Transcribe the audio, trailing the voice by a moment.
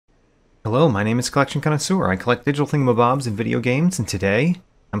Hello, my name is Collection Connoisseur. I collect digital thingamabobs and video games, and today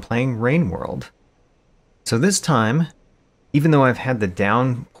I'm playing Rain World. So this time, even though I've had the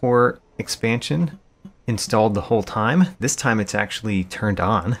Downpour expansion installed the whole time, this time it's actually turned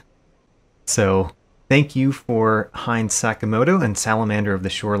on. So thank you for Heinz Sakamoto and Salamander of the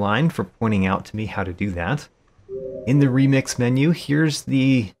Shoreline for pointing out to me how to do that. In the remix menu, here's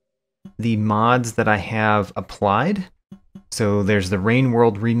the mods that I have applied. So there's the Rain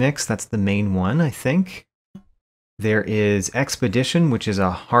World remix, that's the main one, I think. There is Expedition, which is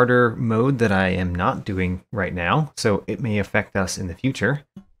a harder mode that I am not doing right now, so it may affect us in the future.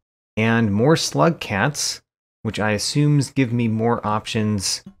 And more Slug Cats, which I assume give me more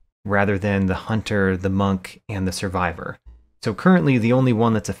options rather than the Hunter, the Monk, and the Survivor. So currently the only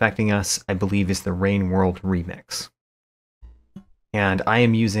one that's affecting us, I believe, is the Rain World remix. And I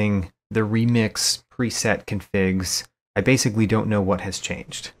am using the remix preset configs. I basically don't know what has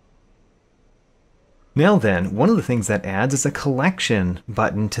changed. Now then, one of the things that adds is a collection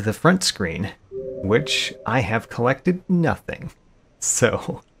button to the front screen, which I have collected nothing.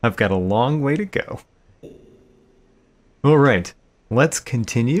 So I've got a long way to go. Alright, let's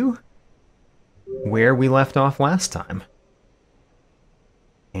continue where we left off last time.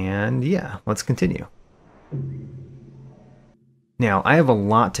 And yeah, let's continue. Now, I have a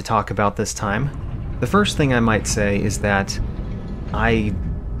lot to talk about this time. The first thing I might say is that I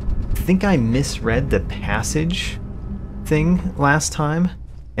think I misread the passage thing last time,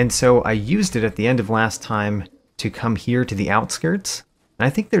 and so I used it at the end of last time to come here to the Outskirts, and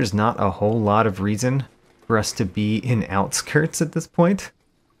I think there's not a whole lot of reason for us to be in Outskirts at this point,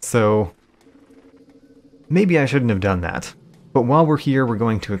 so maybe I shouldn't have done that. But while we're here, we're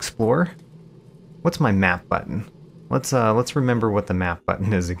going to explore. What's my map button? Let's remember what the map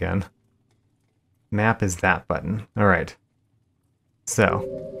button is again. Map is that button. Alright. So,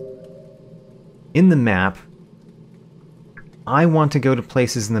 in the map, I want to go to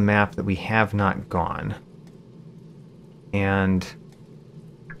places in the map that we have not gone. And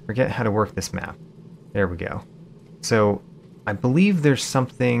forget how to work this map. There we go. So, I believe there's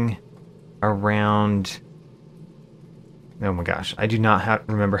something around... Oh my gosh, I do not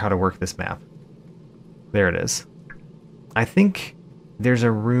remember how to work this map. There it is. I think there's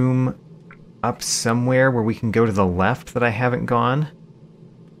a room up somewhere where we can go to the left that I haven't gone,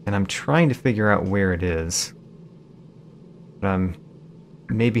 and I'm trying to figure out where it is, but I'm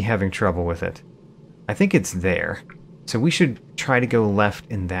maybe having trouble with it. I think it's there, so we should try to go left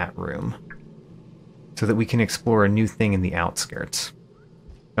in that room so that we can explore a new thing in the Outskirts.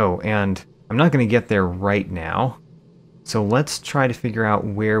 Oh, and I'm not going to get there right now, so let's try to figure out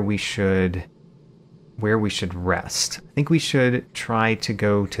where we should rest. I think we should try to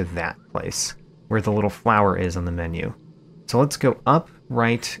go to that place where the little flower is on the menu. So let's go up,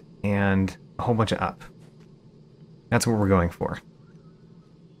 right, and a whole bunch of up. That's what we're going for.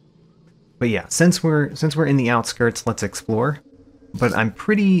 But yeah, since we're in the Outskirts, let's explore. But I'm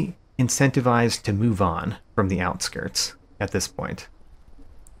pretty incentivized to move on from the Outskirts at this point.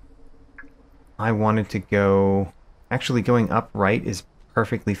 I wanted to go... Actually, going up right is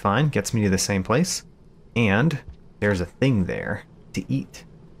perfectly fine. Gets me to the same place. And there's a thing there to eat.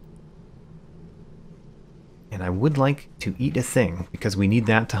 And I would like to eat a thing, because we need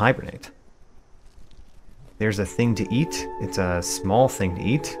that to hibernate. There's a thing to eat. It's a small thing to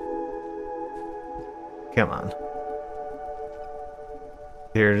eat. Come on.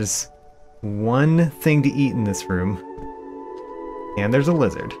 There's one thing to eat in this room. And there's a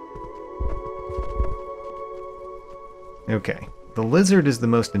lizard. Okay. The lizard is the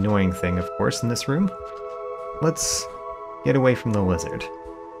most annoying thing, of course, in this room. Let's get away from the lizard.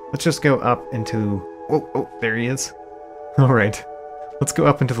 Let's just go up into... Oh, there he is. Alright. Let's go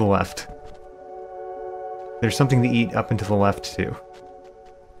up and to the left. There's something to eat up and to the left, too.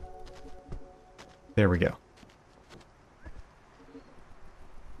 There we go.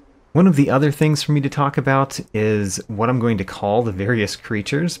 One of the other things for me to talk about is what I'm going to call the various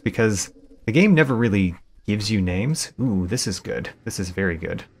creatures, because the game never really gives you names. Ooh, this is good. This is very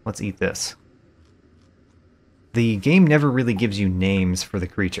good. Let's eat this. The game never really gives you names for the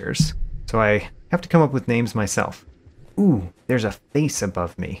creatures, so I have to come up with names myself. Ooh, there's a face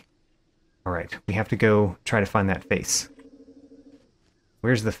above me. Alright, we have to go try to find that face.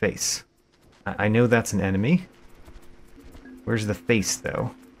 Where's the face? I know that's an enemy. Where's the face,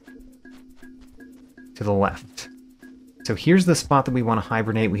 though? To the left. So here's the spot that we want to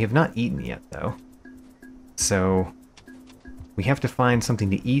hibernate. We have not eaten yet, though. So we have to find something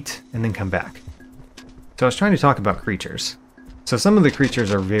to eat and then come back. So I was trying to talk about creatures. So some of the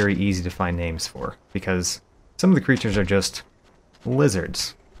creatures are very easy to find names for, because some of the creatures are just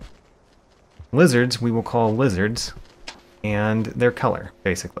lizards. lizards we will call lizards, and their color,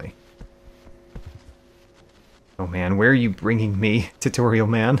 basically. Oh man, where are you bringing me, tutorial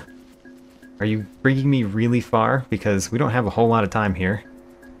man? Are you bringing me really far? Because we don't have a whole lot of time here.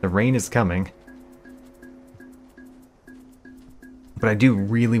 The rain is coming. But I do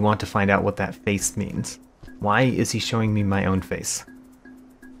really want to find out what that face means. Why is he showing me my own face?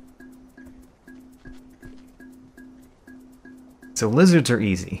 So lizards are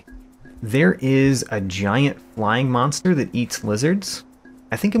easy. There is a giant flying monster that eats lizards.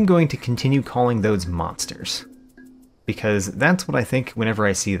 I think I'm going to continue calling those monsters, because that's what I think whenever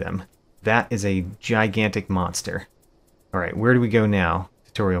I see them. That is a gigantic monster. Alright, where do we go now,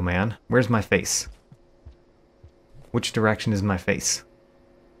 tutorial man? Where's my face? Which direction is my face?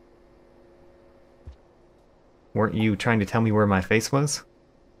 Weren't you trying to tell me where my face was?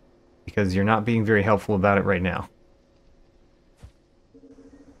 Because you're not being very helpful about it right now.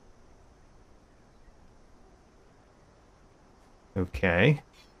 Okay.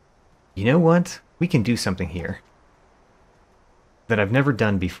 You know what? We can do something here that I've never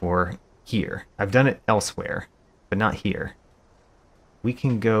done before here. I've done it elsewhere, but not here. We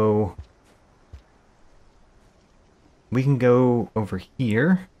can go over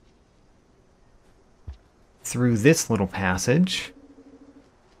here through this little passage.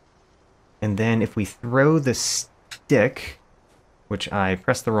 And then if we throw the stick, which I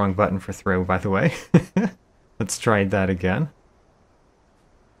pressed the wrong button for throw, by the way. Let's try that again.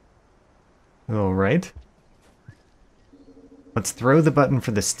 All right. Let's throw the button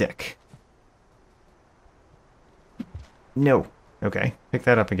for the stick. No. Okay, pick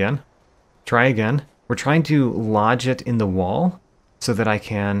that up again. Try again. We're trying to lodge it in the wall so that I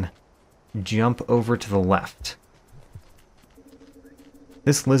can jump over to the left.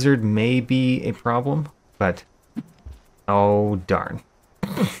 This lizard may be a problem, but oh darn.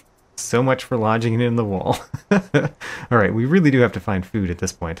 So much for lodging it in the wall. Alright, we really do have to find food at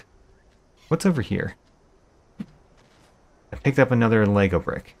this point. What's over here? I picked up another Lego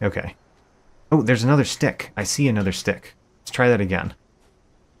brick. Okay. Oh, there's another stick. I see another stick. Let's try that again.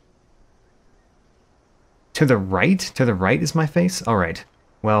 To the right? To the right is my face? Alright.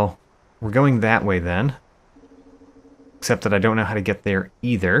 Well, we're going that way then. Except that I don't know how to get there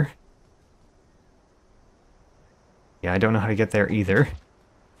either. Yeah, I don't know how to get there either.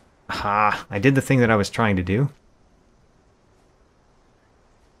 Aha! I did the thing that I was trying to do.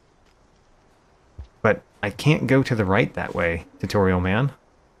 But I can't go to the right that way, tutorial man.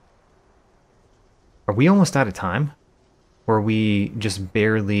 Are we almost out of time? Or are we just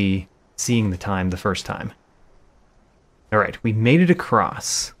barely seeing the time the first time? Alright, we made it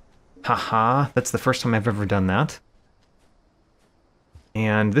across. Haha, that's the first time I've ever done that.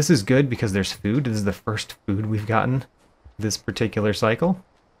 And this is good because there's food. This is the first food we've gotten this particular cycle.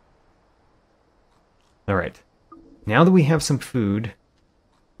 Alright, now that we have some food,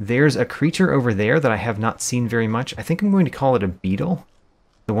 there's a creature over there that I have not seen very much. I think I'm going to call it a beetle.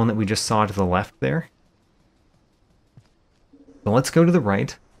 The one that we just saw to the left there. So let's go to the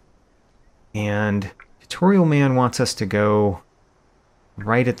right. And Tutorial Man wants us to go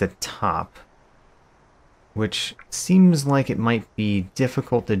right at the top, which seems like it might be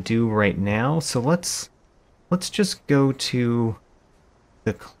difficult to do right now. So let's just go to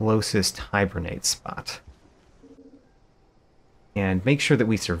the closest hibernate spot and make sure that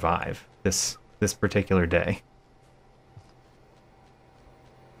we survive this particular day.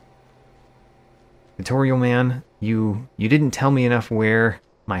 Tutorial Man, you didn't tell me enough where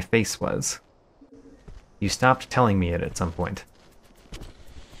my face was. You stopped telling me it at some point.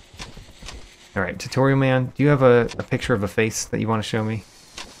 Alright, Tutorial Man, do you have a picture of a face that you want to show me?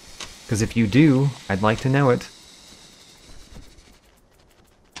 Because if you do, I'd like to know it.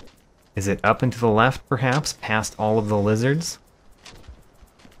 Is it up and to the left, perhaps, past all of the lizards?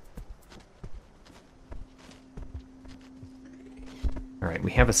 Alright,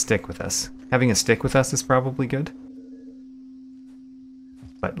 we have a stick with us. Having a stick with us is probably good.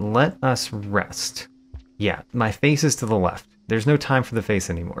 But let us rest. Yeah, my face is to the left. There's no time for the face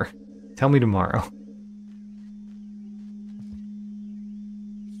anymore. Tell me tomorrow.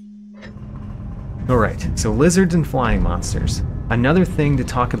 Alright, so lizards and flying monsters. Another thing to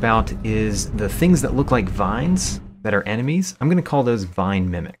talk about is the things that look like vines that are enemies. I'm going to call those vine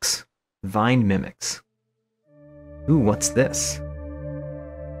mimics. Vine mimics. Ooh, what's this?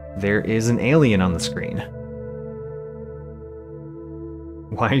 There is an alien on the screen.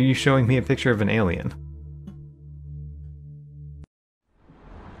 Why are you showing me a picture of an alien?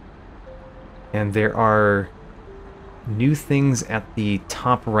 And there are new things at the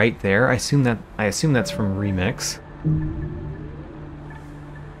top right there. I assume that's from Remix.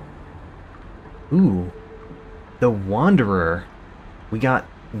 Ooh, the Wanderer. We got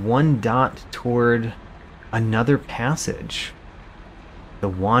 1 dot toward another passage. The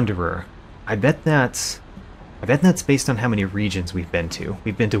Wanderer. I bet that's based on how many regions we've been to.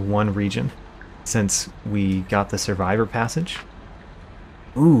 We've been to 1 region since we got the Survivor passage.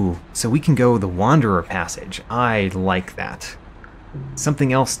 Ooh, so we can go the Wanderer passage. I like that.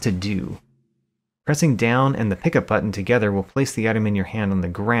 Something else to do. Pressing down and the pickup button together will place the item in your hand on the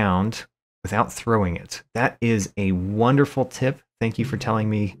ground without throwing it. That is a wonderful tip. Thank you for telling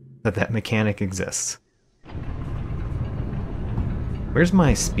me that that mechanic exists. Where's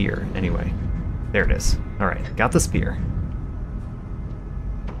my spear, anyway? There it is. Alright, got the spear.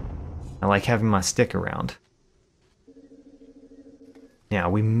 I like having my stick around. Now,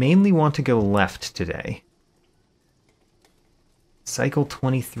 we mainly want to go left today. Cycle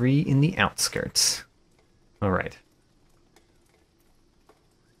 23 in the Outskirts. Alright.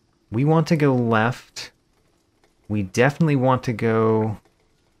 We want to go left. We definitely want to go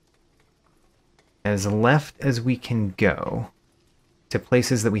as left as we can go to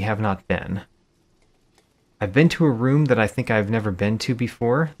places that we have not been. I've been to a room that I think I've never been to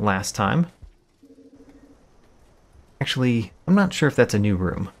before last time. Actually, I'm not sure if that's a new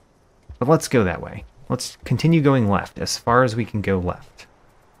room, but let's go that way. Let's continue going left as far as we can go left.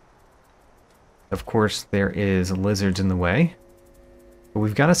 Of course, there is lizards in the way, but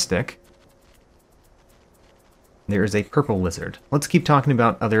we've got a stick. There is a purple lizard. Let's keep talking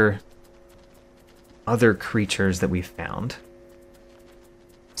about other creatures that we've found.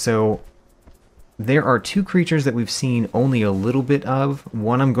 So, there are 2 creatures that we've seen only a little bit of.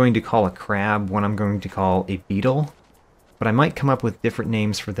 One I'm going to call a crab, one I'm going to call a beetle. But I might come up with different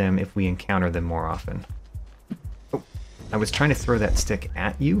names for them if we encounter them more often. Oh, I was trying to throw that stick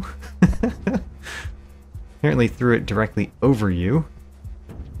at you. Apparently threw it directly over you.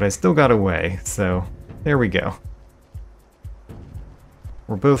 But I still got away, so there we go.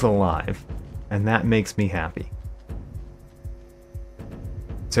 We're both alive, and that makes me happy.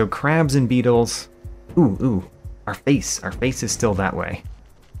 So crabs and beetles. Ooh, our face is still that way.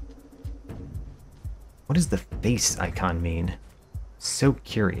 What does the face icon mean? So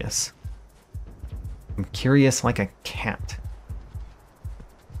curious. I'm curious like a cat.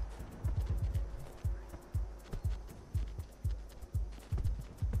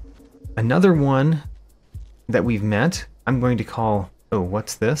 Another one that we've met, I'm going to call... Oh,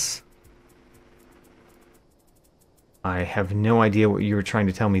 what's this? I have no idea what you were trying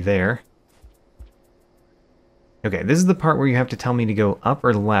to tell me there. Okay, this is the part where you have to tell me to go up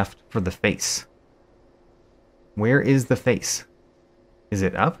or left for the face. Where is the face? Is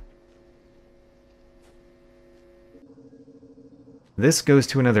it up? This goes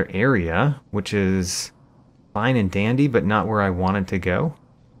to another area, which is fine and dandy, but not where I wanted to go.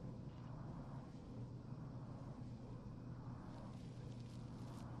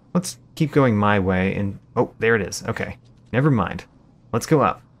 Let's keep going my way and... Oh, there it is. Okay. Never mind. Let's go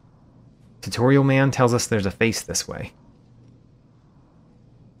up. Tutorial Man tells us there's a face this way.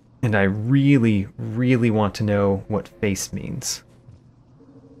 And I really, really want to know what face means.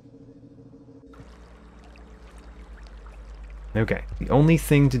 Okay, the only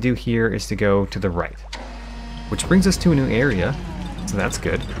thing to do here is to go to the right. Which brings us to a new area, so that's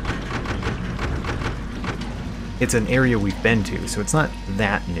good. It's an area we've been to, so it's not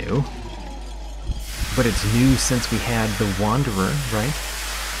that new. But it's new since we had the Wanderer, right?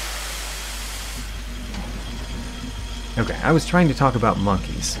 Okay, I was trying to talk about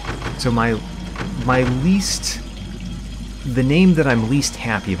monkeys. So my least... The name that I'm least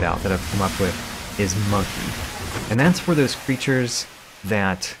happy about that I've come up with is monkey. And that's for those creatures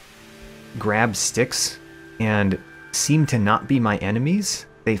that grab sticks and seem to not be my enemies.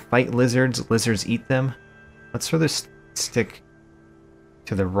 They fight lizards, lizards eat them. Let's throw this stick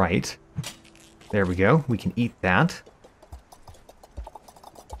to the right. There we go, we can eat that.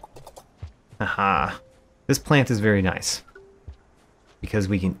 Aha. This plant is very nice, because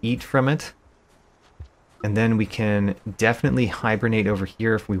we can eat from it, and then we can definitely hibernate over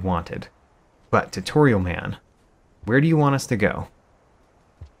here if we wanted. But, Tutorial Man, where do you want us to go?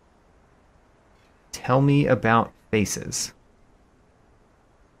 Tell me about faces.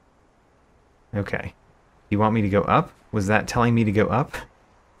 Okay. You want me to go up? Was that telling me to go up?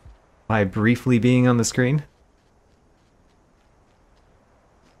 By briefly being on the screen?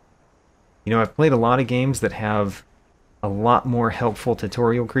 You know, I've played a lot of games that have a lot more helpful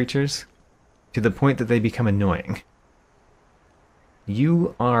tutorial creatures, to the point that they become annoying.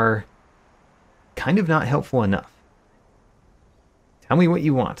 You are kind of not helpful enough. Tell me what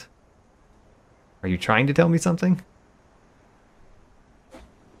you want. Are you trying to tell me something?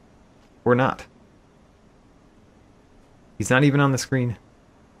 Or not? He's not even on the screen.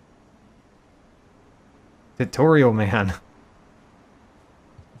 Tutorial man.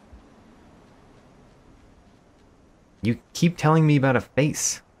 You keep telling me about a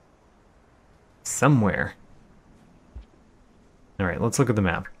face. Somewhere. Alright, let's look at the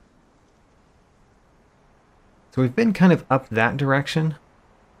map. So we've been kind of up that direction,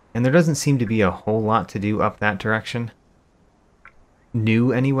 and there doesn't seem to be a whole lot to do up that direction.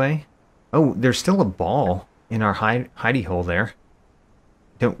 New, anyway. Oh, there's still a ball in our hidey hole there.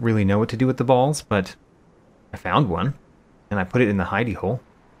 Don't really know what to do with the balls, but I found one, and I put it in the hidey hole.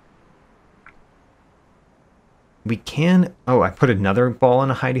 We can... Oh, I put another ball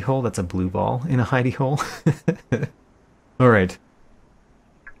in a hidey hole. That's a blue ball in a hidey hole. Alright.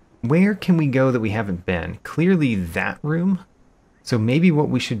 Where can we go that we haven't been? Clearly that room. So maybe what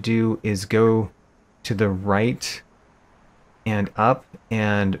we should do is go to the right and up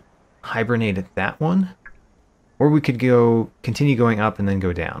and hibernate at that one. Or we could continue going up and then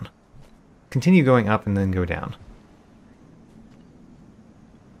go down. Continue going up and then go down.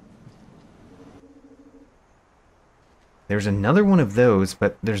 There's another one of those,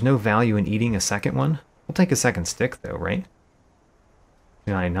 but there's no value in eating a second one. We'll take a second stick, though, right?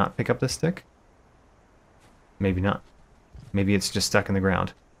 Can I not pick up this stick? Maybe not. Maybe it's just stuck in the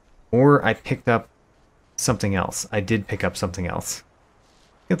ground. Or I picked up something else. I did pick up something else.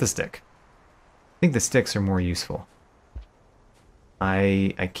 Get the stick. I think the sticks are more useful.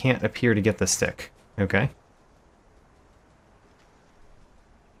 I can't appear to get the stick. Okay.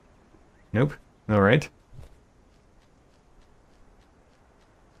 Nope. Alright.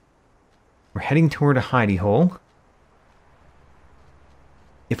 We're heading toward a hidey hole.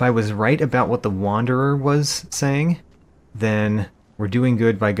 If I was right about what the Wanderer was saying, then we're doing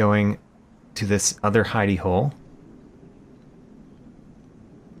good by going to this other hidey hole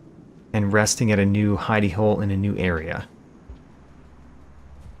and resting at a new hidey hole in a new area.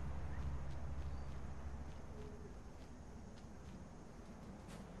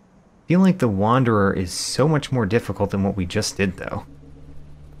 I feel like the Wanderer is so much more difficult than what we just did, though.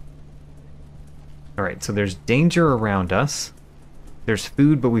 Alright, so there's danger around us. There's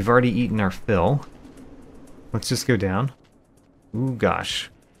food, but we've already eaten our fill. Let's just go down. Ooh, gosh.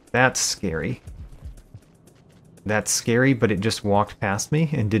 That's scary. That's scary, but it just walked past me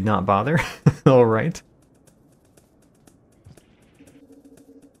and did not bother. Alright.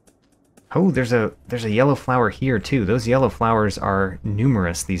 Oh, there's a yellow flower here, too. Those yellow flowers are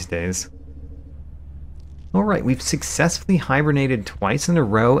numerous these days. Alright, we've successfully hibernated twice in a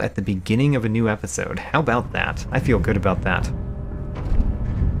row at the beginning of a new episode. How about that? I feel good about that.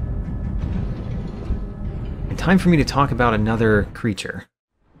 And time for me to talk about another creature.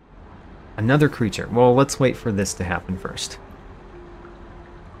 Another creature. Well, let's wait for this to happen first.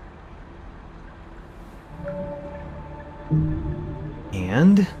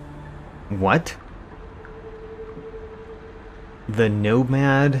 And... what? The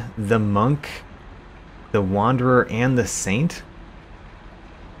Nomad, the Monk, the Wanderer, and the Saint?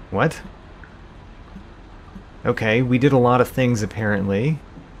 What? Okay, we did a lot of things, apparently.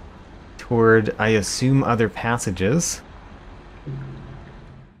 Toward, I assume, other passages.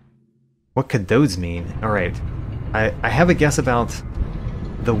 What could those mean? Alright. I have a guess about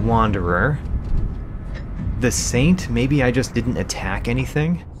the Wanderer. The Saint, maybe I just didn't attack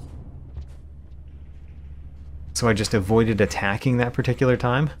anything. So I just avoided attacking that particular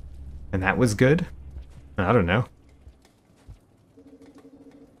time. And that was good? I don't know.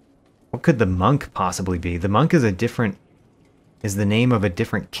 What could the Monk possibly be? The Monk is is the name of a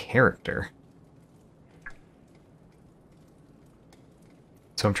different character.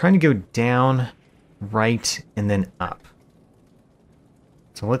 So I'm trying to go down, right, and then up.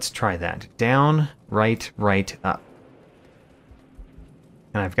 So let's try that. Down, right, right, up.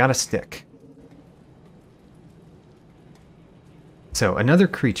 And I've got a stick. So, another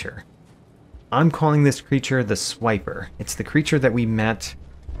creature. I'm calling this creature the Swiper. It's the creature that we met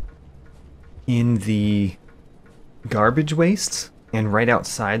in the garbage wastes, and right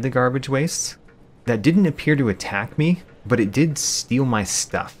outside the garbage wastes, that didn't appear to attack me, but it did steal my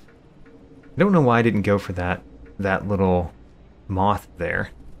stuff. I don't know why I didn't go for that little moth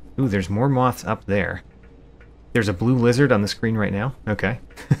there. Ooh, there's more moths up there. There's a blue lizard on the screen right now. Okay.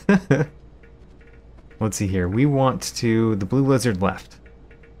 Let's see here. We want to... the blue lizard left.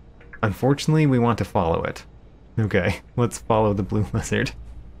 Unfortunately, we want to follow it. Okay, let's follow the blue lizard.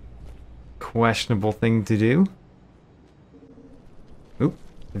 Questionable thing to do. Oop,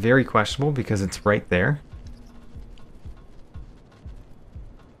 very questionable because it's right there.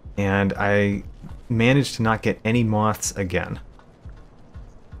 And I managed to not get any moths again.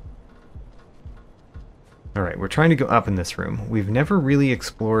 Alright, we're trying to go up in this room. We've never really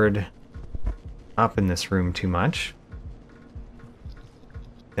explored up in this room too much.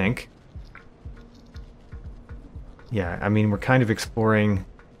 I think. Yeah, I mean, we're kind of exploring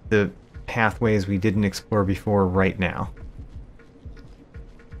the pathways we didn't explore before right now.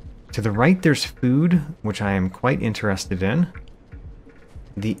 To the right, there's food, which I am quite interested in.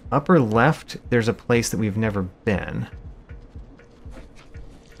 The upper left, there's a place that we've never been.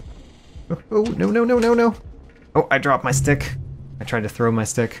 Oh, no, no, no, no, no. Oh, I dropped my stick. I tried to throw my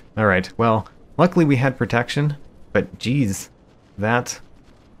stick. Alright, well, luckily we had protection, but geez, that...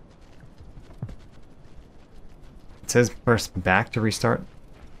 It says press back to restart.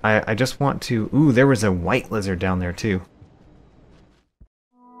 I just want to... Ooh, there was a white lizard down there too.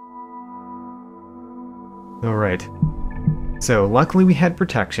 Alright. So, luckily we had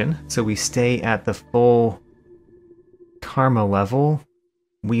protection, so we stay at the full karma level.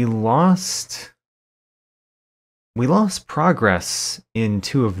 We lost progress in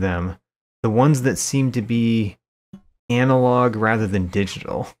 2 of them. The ones that seem to be analog rather than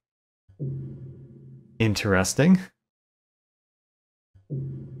digital. Interesting.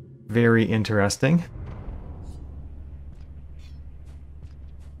 Very interesting.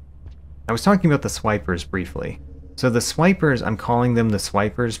 I was talking about the swipers briefly. So the swipers, I'm calling them the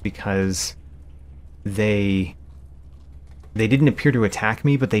swipers because they didn't appear to attack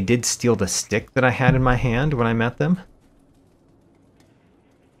me, but they did steal the stick that I had in my hand when I met them.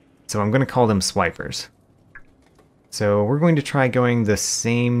 So I'm going to call them swipers. So we're going to try going the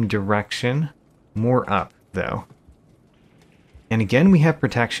same direction, more up though. And again we have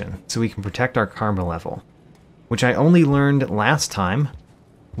protection, so we can protect our karma level, which I only learned last time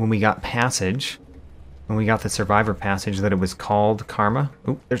when we got passage, when we got the survivor passage, that it was called karma.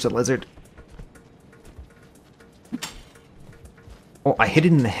 Oh, there's a lizard. Oh, I hit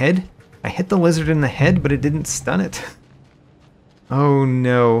it in the head? I hit the lizard in the head, but it didn't stun it. Oh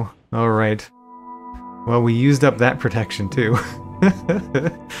no. Alright. Well, we used up that protection too.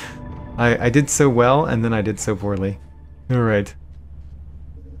 I did so well, and then I did so poorly. Alright.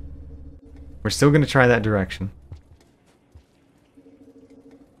 We're still going to try that direction.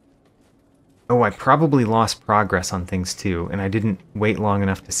 Oh, I probably lost progress on things too, and I didn't wait long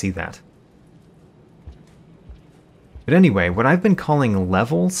enough to see that. But anyway, what I've been calling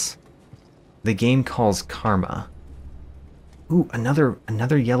levels, the game calls karma. Ooh, another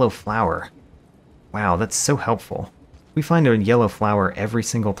yellow flower. Wow, that's so helpful. We find a yellow flower every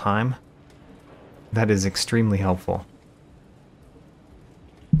single time. That is extremely helpful.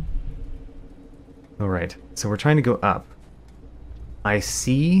 Alright, so we're trying to go up. I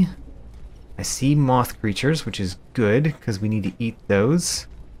see moth creatures, which is good, because we need to eat those.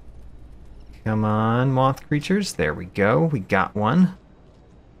 Come on, moth creatures. There we go. We got one.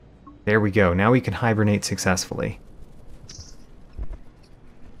 There we go. Now we can hibernate successfully.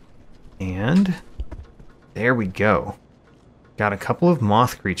 And there we go. Got a couple of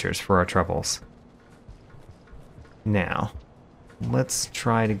moth creatures for our troubles. Now, let's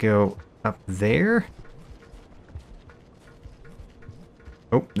try to go up there.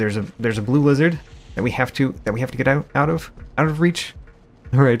 Oh, there's a blue lizard that we have to get out of reach.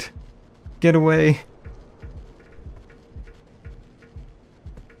 All right, get away.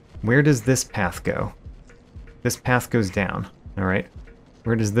 Where does this path go? This path goes down. All right.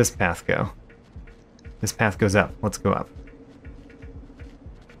 Where does this path go? This path goes up. Let's go up.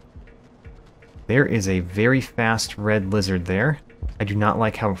 There is a very fast red lizard there. I do not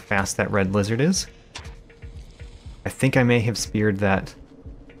like how fast that red lizard is. I think I may have speared that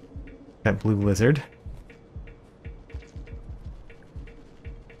blue lizard.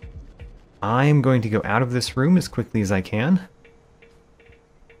 I'm going to go out of this room as quickly as I can,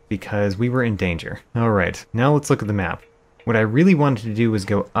 because we were in danger. Alright, now let's look at the map. What I really wanted to do was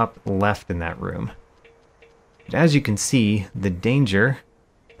go up left in that room. But as you can see, the danger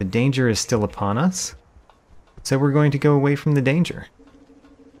is still upon us, so we're going to go away from the danger.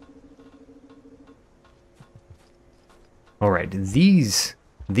 Alright, these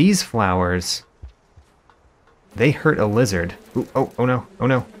flowers, they hurt a lizard. Ooh, oh no, oh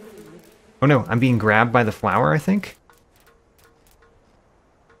no. Oh no, I'm being grabbed by the flower, I think?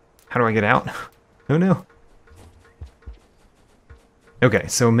 How do I get out? Oh no. Okay,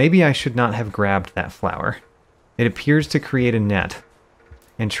 so maybe I should not have grabbed that flower. It appears to create a net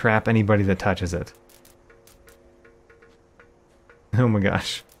and trap anybody that touches it. Oh my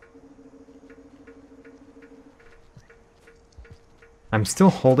gosh. I'm still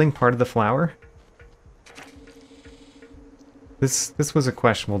holding part of the flower. This was a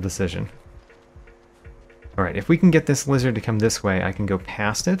questionable decision. Alright, if we can get this lizard to come this way, I can go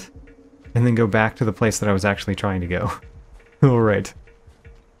past it. and then go back to the place that I was actually trying to go. Alright.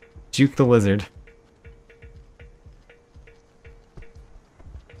 Juke the lizard.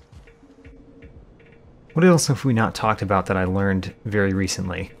 What else have we not talked about that I learned very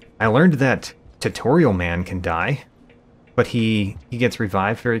recently? I learned that Tutorial Man can die, but he gets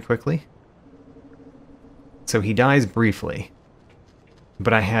revived very quickly. So he dies briefly.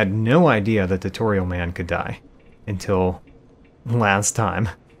 But I had no idea that Tutorial Man could die until last time.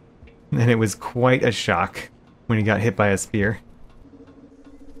 And it was quite a shock when he got hit by a spear.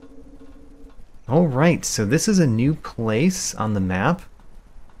 Alright, so this is a new place on the map.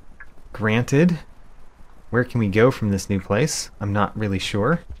 Granted, where can we go from this new place? I'm not really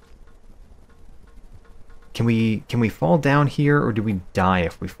sure. Can we fall down here, or do we die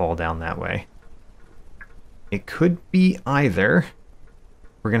if we fall down that way? It could be either.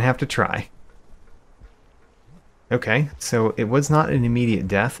 We're gonna have to try. Okay, so it was not an immediate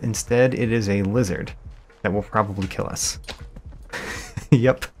death. Instead, it is a lizard that will probably kill us.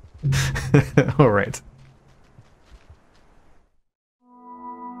 Yep. Alright.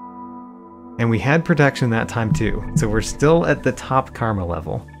 And we had protection that time too, so we're still at the top karma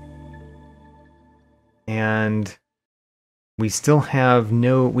level. And we still have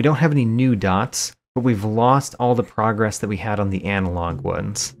we don't have any new dots, but we've lost all the progress that we had on the analog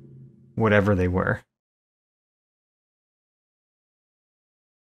ones, whatever they were.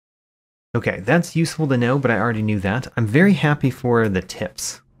 Okay, that's useful to know, but I already knew that. I'm very happy for the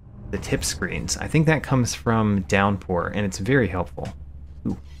tips. The tip screens. I think that comes from Downpour, and it's very helpful.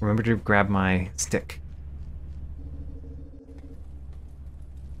 Ooh, remember to grab my stick.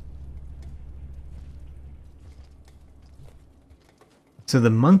 So the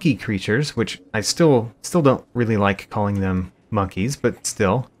monkey creatures, which I still don't really like calling them monkeys, but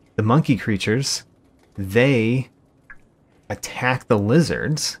still, the monkey creatures, they attack the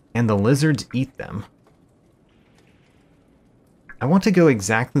lizards, and the lizards eat them. I want to go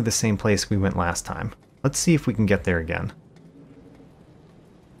exactly the same place we went last time. Let's see if we can get there again.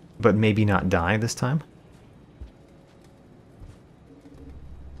 But maybe not die this time.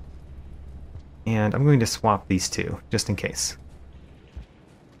 And I'm going to swap these two, just in case.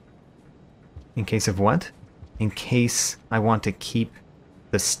 In case of what? In case I want to keep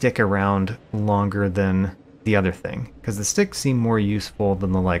the stick around longer than the other thing, because the sticks seem more useful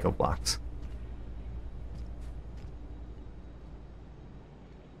than the Lego blocks.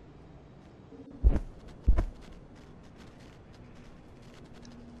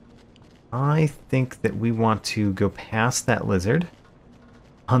 I think that we want to go past that lizard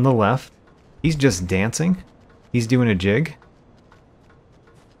on the left. He's just dancing. He's doing a jig.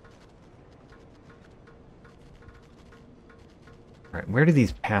 Alright, where do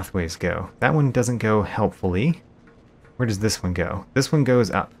these pathways go? That one doesn't go helpfully. Where does this one go? This one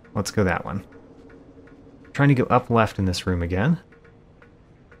goes up. Let's go that one. Trying to go up left in this room again.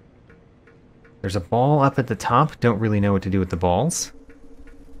 There's a ball up at the top. Don't really know what to do with the balls.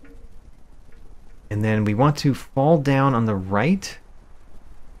 And then we want to fall down on the right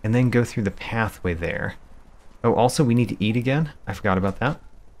and then go through the pathway there. Oh, also we need to eat again. I forgot about that.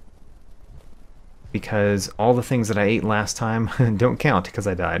 Because all the things that I ate last time don't count because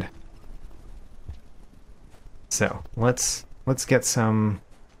I died. So, let's get some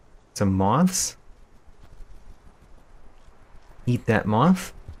moths. Eat that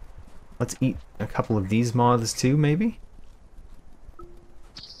moth. Let's eat a couple of these moths too, maybe?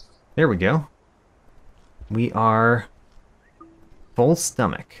 There we go. We are full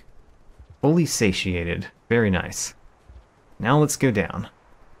stomach. Fully satiated. Very nice. Now let's go down.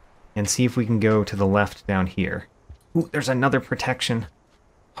 And see if we can go to the left down here. Ooh, there's another protection.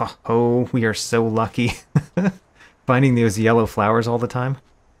 Oh, we are so lucky. Finding those yellow flowers all the time.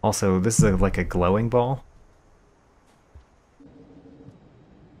 Also, this is like a glowing ball.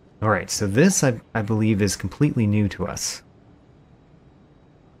 Alright, so this, I believe, is completely new to us.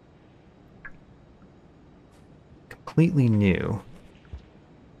 Completely new.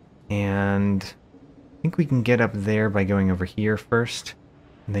 And I think we can get up there by going over here first.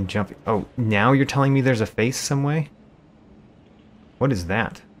 And then jump. Oh, now you're telling me there's a face some way? What is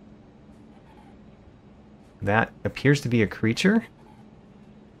that? That appears to be a creature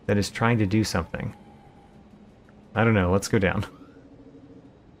that is trying to do something. I don't know. Let's go down.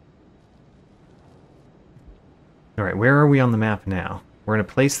 Alright, where are we on the map now? We're in a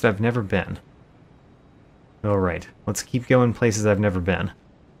place that I've never been. Alright, let's keep going places I've never been.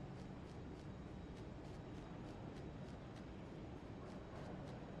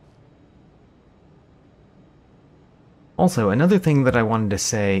 Also, another thing that I wanted to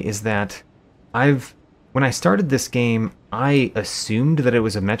say is that when I started this game, I assumed that it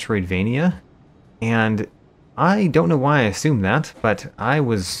was a Metroidvania, and I don't know why I assumed that, but I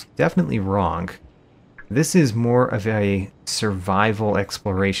was definitely wrong. This is more of a survival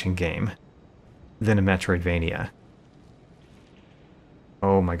exploration game than a Metroidvania.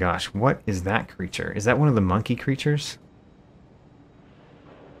 Oh my gosh, what is that creature? Is that one of the monkey creatures?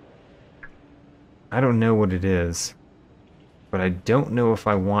 I don't know what it is, but I don't know if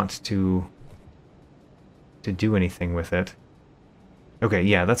I want to do anything with it. Okay,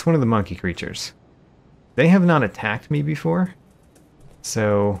 yeah, that's one of the monkey creatures. They have not attacked me before,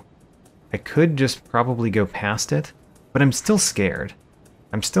 so I could just probably go past it, but I'm still scared.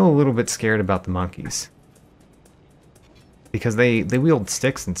 I'm still a little bit scared about the monkeys. Because they wield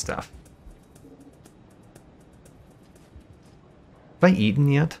sticks and stuff. Have I eaten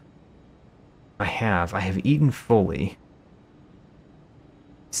yet? I have. I have eaten fully.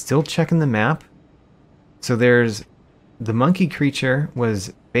 Still checking the map. So there's... The monkey creature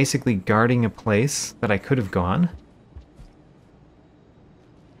was basically guarding a place that I could have gone.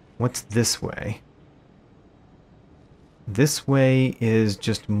 What's this way? This way is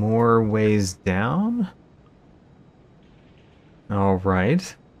just more ways down?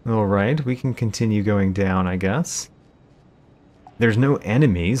 Alright. Alright, we can continue going down, I guess. There's no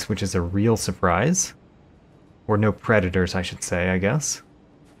enemies, which is a real surprise. Or no predators, I should say, I guess.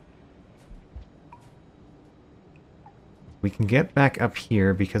 We can get back up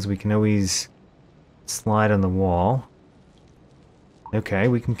here because we can always slide on the wall. Okay,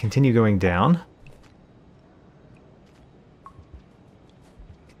 we can continue going down.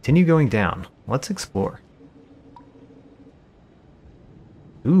 Continue going down. Let's explore.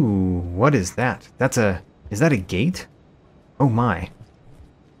 Ooh, what is that? Is that a gate? Oh my.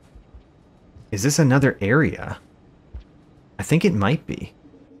 Is this another area? I think it might be.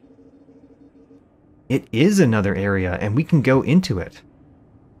 It is another area, and we can go into it.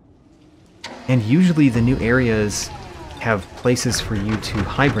 And usually the new areas have places for you to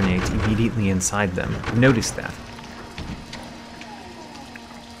hibernate immediately inside them. Notice that.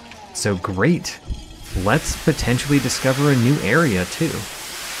 So great. Let's potentially discover a new area, too.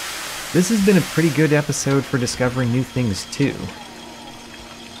 This has been a pretty good episode for discovering new things, too.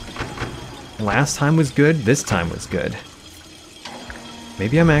 Last time was good, this time was good.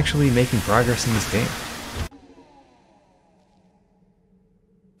 Maybe I'm actually making progress in this game.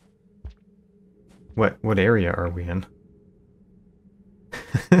 What area are we in?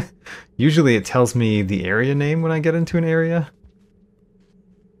 Usually it tells me the area name when I get into an area.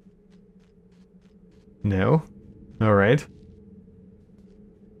 No? Alright.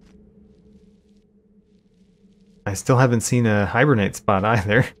 I still haven't seen a hibernate spot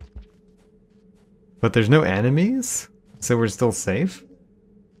either. But there's no enemies, so we're still safe.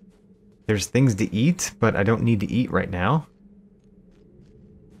 There's things to eat, but I don't need to eat right now.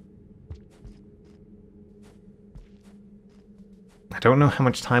 I don't know how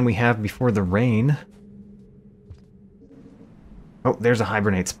much time we have before the rain. Oh, there's a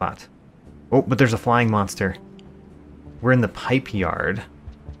hibernate spot. Oh, but there's a flying monster. We're in the Pipeyard.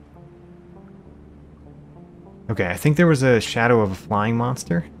 Okay, I think there was a shadow of a flying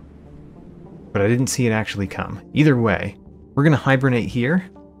monster, but I didn't see it actually come. Either way, we're gonna hibernate here.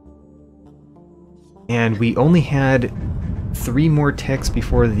 And we only had 3 more ticks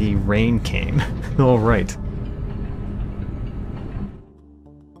before the rain came. Alright.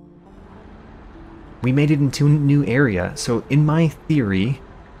 We made it into a new area, so in my theory,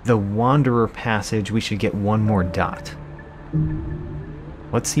 the Wanderer passage, we should get 1 more dot.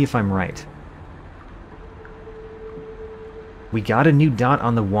 Let's see if I'm right. We got a new dot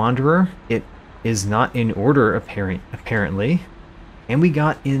on the Wanderer. It is not in order, apparently. And we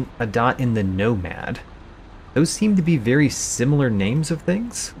got a dot in the Nomad. Those seem to be very similar names of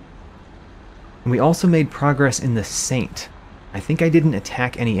things. And we also made progress in the Saint. I think I didn't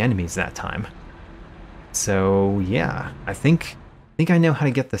attack any enemies that time. So, yeah, I think I know how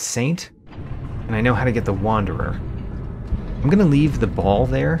to get the Saint, and I know how to get the Wanderer. I'm gonna leave the ball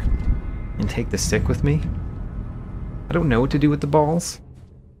there and take the stick with me. I don't know what to do with the balls,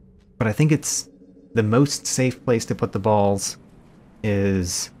 but I think it's the most safe place to put the balls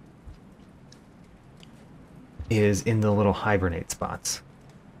is in the little hibernate spots.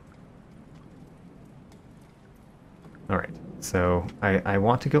 Alright, so I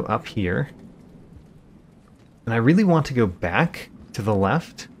want to go up here. And I really want to go back to the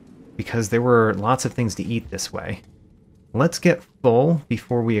left because there were lots of things to eat this way. Let's get full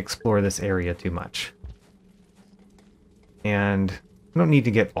before we explore this area too much. And I don't need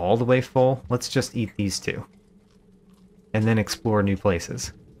to get all the way full. Let's just eat these 2. And then explore new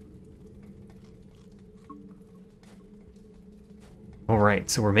places. Alright,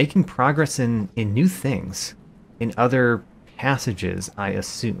 so we're making progress in new things. In other passages, I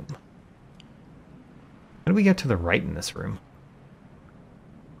assume. How do we get to the right in this room?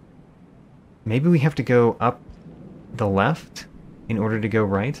 Maybe we have to go up the left in order to go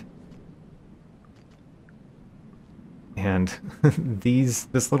right? And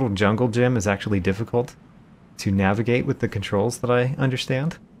this little jungle gym is actually difficult to navigate with the controls that I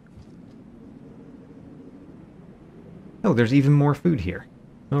understand. Oh, there's even more food here.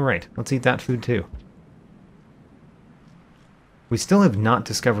 Alright, let's eat that food too. We still have not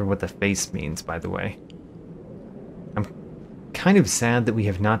discovered what the face means, by the way. I'm kind of sad that we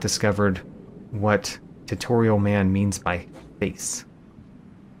have not discovered what Tutorial Man means by face.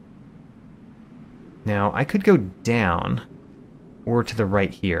 Now, I could go down or to the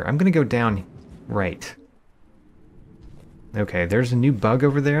right here. I'm going to go down right. Okay, there's a new bug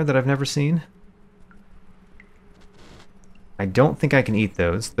over there that I've never seen. I don't think I can eat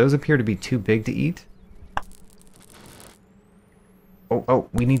those. Those appear to be too big to eat. Oh,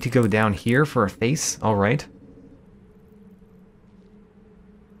 we need to go down here for a face? Alright.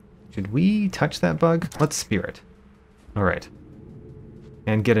 Should we touch that bug? Let's spear it. Alright.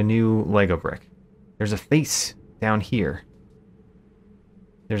 And get a new Lego brick. There's a face down here.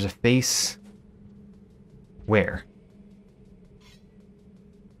 There's a face... Where?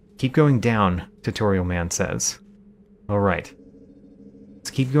 Keep going down, Tutorial Man says. Alright.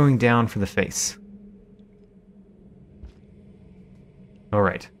 Let's keep going down for the face.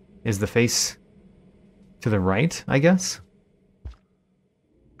 Alright. Is the face to the right, I guess?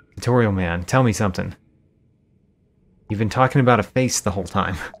 Tutorial Man, tell me something. You've been talking about a face the whole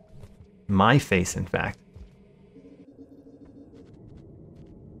time. My face, in fact.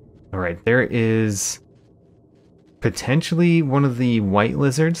 Alright, there is potentially one of the white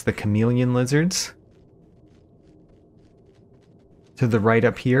lizards, the chameleon lizards, to the right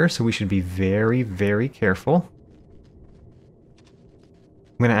up here, so we should be very, very careful.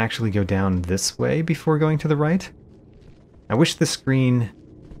 I'm going to actually go down this way before going to the right. I wish the screen...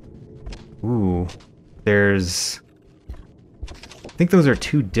 Ooh, there's... I think those are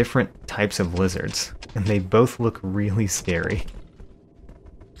two different types of lizards, and they both look really scary.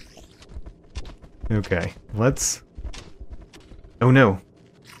 Okay, let's... Oh no,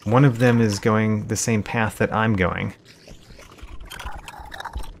 one of them is going the same path that I'm going.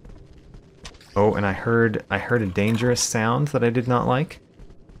 Oh, and I heard a dangerous sound that I did not like.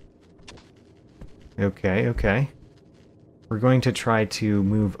 Okay, okay. We're going to try to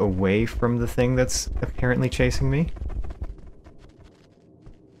move away from the thing that's apparently chasing me.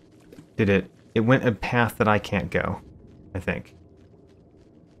 Did it? It went a path that I can't go, I think.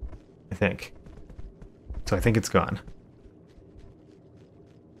 So I think it's gone.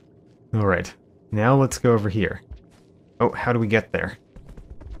 Alright, now let's go over here. Oh, how do we get there?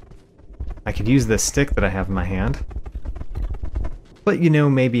 I could use this stick that I have in my hand. But you know,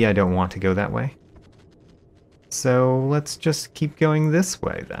 maybe I don't want to go that way. So let's just keep going this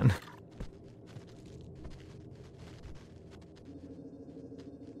way then.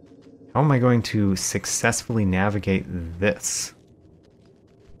 How am I going to successfully navigate this?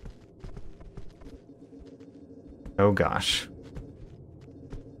 Oh gosh.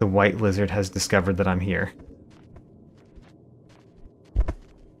 The white lizard has discovered that I'm here.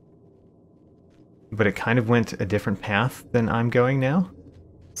 But it kind of went a different path than I'm going now.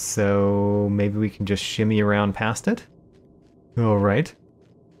 So maybe we can just shimmy around past it? Alright.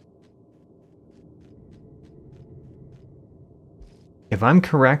 If I'm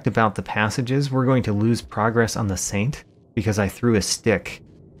correct about the passages, we're going to lose progress on the Saint because I threw a stick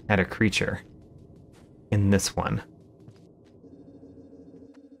at a creature in this one.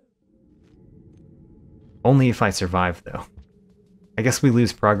 Only if I survive, though. I guess we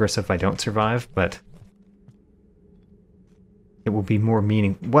lose progress if I don't survive, but it will be more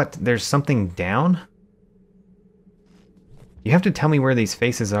meaning. What? There's something down? You have to tell me where these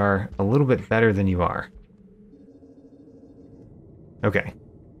faces are a little bit better than you are. Okay.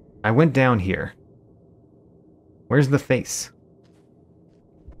 I went down here. Where's the face?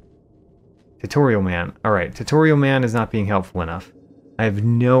 Tutorial Man. Alright, Tutorial Man is not being helpful enough. I have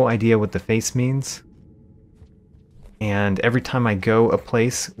no idea what the face means. And every time I go a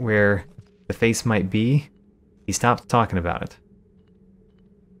place where the face might be, he stops talking about it.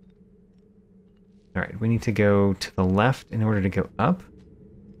 Alright, we need to go to the left in order to go up.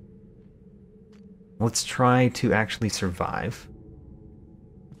 Let's try to actually survive.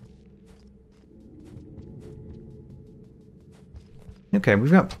 Okay,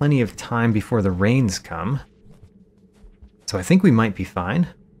 we've got plenty of time before the rains come. So I think we might be fine.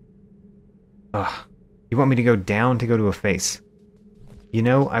 Ugh. You want me to go down to go to a face? You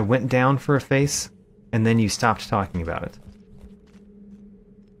know, I went down for a face, and then you stopped talking about it.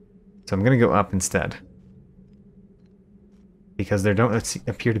 So I'm going to go up instead. Because there don't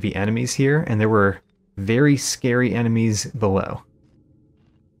appear to be enemies here, and there were very scary enemies below.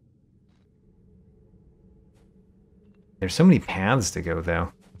 There's so many paths to go,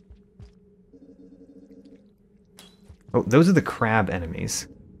 though. Oh, those are the crab enemies.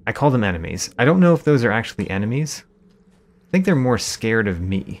 I call them enemies. I don't know if those are actually enemies. I think they're more scared of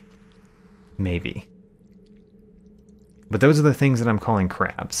me. Maybe. But those are the things that I'm calling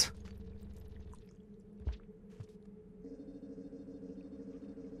crabs.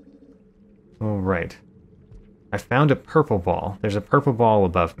 Alright. I found a purple ball. There's a purple ball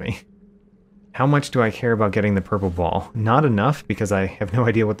above me. How much do I care about getting the purple ball? Not enough, because I have no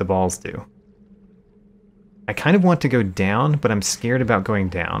idea what the balls do. I kind of want to go down, but I'm scared about going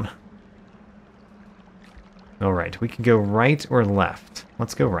down. Alright, we can go right or left.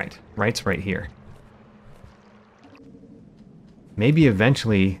 Let's go right. Right's right here. Maybe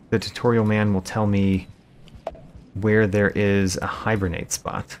eventually the tutorial man will tell me where there is a hibernate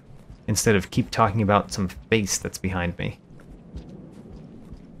spot, instead of keep talking about some face that's behind me.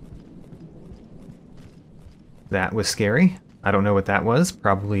 That was scary. I don't know what that was.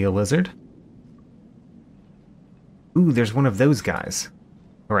 Probably a lizard. Ooh, there's one of those guys.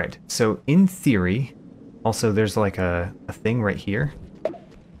 Alright, so in theory, also there's like a thing right here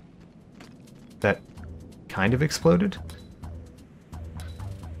that kind of exploded.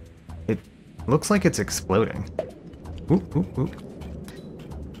 It looks like it's exploding. Oop, oop,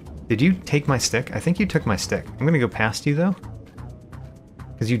 oop. Did you take my stick? I think you took my stick. I'm gonna go past you, though.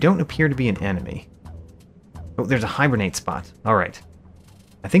 Because you don't appear to be an enemy. Oh, there's a hibernate spot. Alright.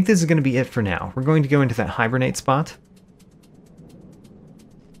 I think this is going to be it for now. We're going to go into that hibernate spot.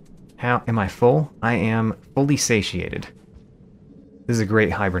 How am I full? I am fully satiated. This is a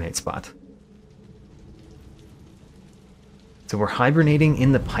great hibernate spot. So we're hibernating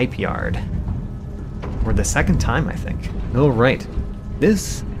in the Pipeyard. For the second time, I think. Alright.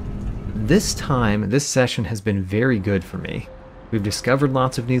 This session has been very good for me. We've discovered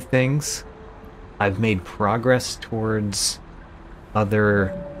lots of new things. I've made progress towards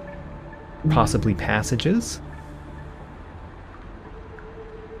other, possibly, passages.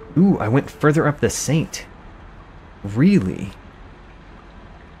 Ooh, I went further up the Saint. Really?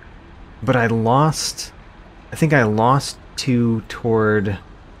 But I lost... I think I lost two toward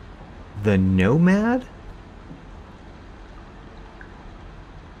the Nomad?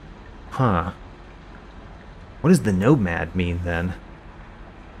 Huh. What does the Nomad mean, then?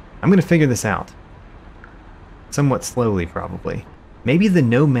 I'm gonna figure this out. Somewhat slowly, probably. Maybe the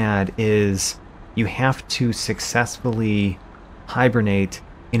Nomad is you have to successfully hibernate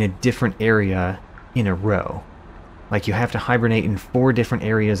in a different area in a row. Like you have to hibernate in 4 different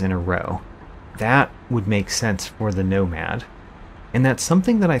areas in a row. That would make sense for the Nomad. And that's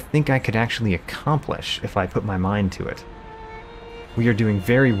something that I think I could actually accomplish if I put my mind to it. We are doing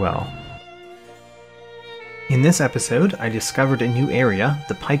very well. In this episode, I discovered a new area,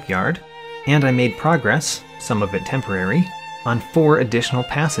 the Pipeyard, and I made progress, some of it temporary, on 4 additional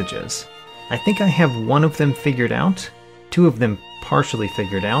passages. I think I have 1 of them figured out, 2 of them partially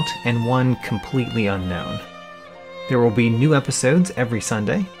figured out, and 1 completely unknown. There will be new episodes every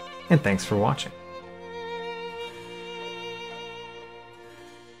Sunday, and thanks for watching.